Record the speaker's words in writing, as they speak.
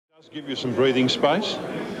Give you some breathing space.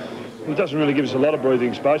 It doesn't really give us a lot of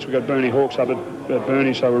breathing space. We've got Bernie Hawks up at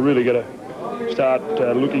Bernie, so we're really going to start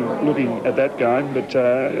looking at that game. But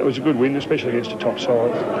it was a good win, especially against a top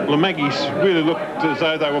side. Well, the Maggies really looked as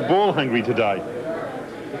though they were ball hungry today.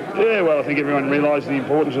 Yeah, well, I think everyone realised the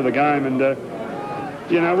importance of the game, and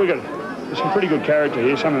you know, we've got some pretty good character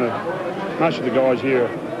here. Most of the guys here,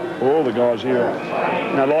 or all the guys here,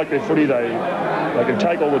 you know, like their footy. They can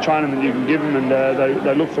take all the training that you can give them, and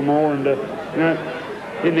they look for more. And you know,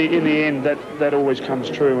 in the end, that always comes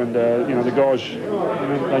true. And you know, the guys, you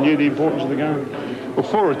know, they knew the importance of the game. Well,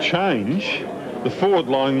 for a change, the forward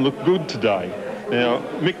line looked good today. Now,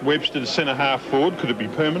 Mick Webster, the centre half forward, could it be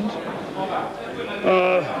permanent?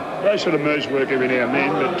 They sort of merge work every now and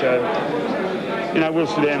then, but you know, we'll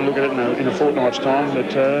sit down and look at it in a fortnight's time.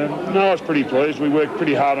 But no, I was pretty pleased. We worked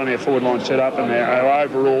pretty hard on our forward line setup and our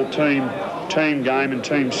overall team game and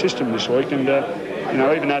team system this week. And you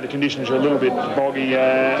know, even though the conditions are a little bit boggy,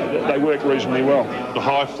 they work reasonably well. The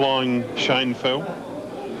high-flying Shane Fell.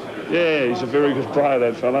 Yeah, he's a very good player,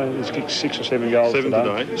 that fella. He's kicked 6 or 7 goals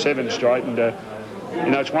today. 7 straight, and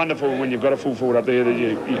you know, it's wonderful when you've got a full forward up there that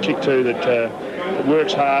you kick to that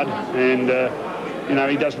works hard, and you know,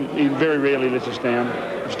 he very rarely lets us down.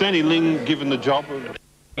 Was Danny Ling given the job of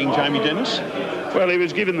Jamie Dennis? Well, he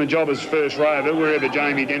was given the job as first rover. Wherever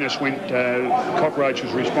Jamie Dennis went, Cockroach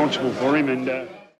was responsible for him, and